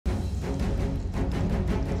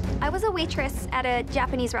was a waitress at a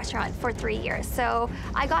Japanese restaurant for 3 years, so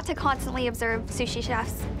I got to constantly observe sushi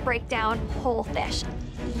chefs break down whole fish.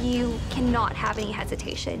 You cannot have any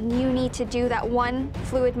hesitation. You need to do that one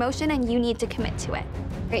fluid motion, and you need to commit to it.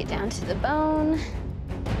 Right down to the bone.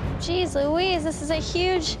 Jeez Louise, this is a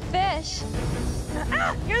huge fish.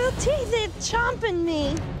 Ah, your little teeth are chomping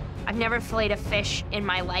me. I've never filleted a fish in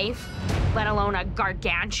my life, let alone a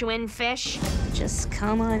gargantuan fish. Just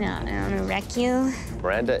come on out, I don't wanna wreck you.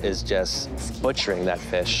 Miranda is just butchering that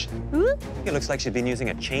fish. It looks like she's been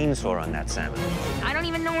using a chainsaw on that salmon. I don't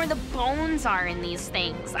even know where the bones are in these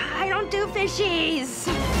things. I don't do fishies.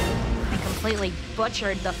 I completely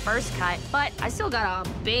butchered the first cut, but I still got a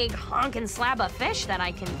big honkin' slab of fish that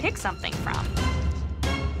I can pick something from.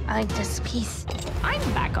 I like this piece. I'm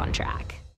back on track.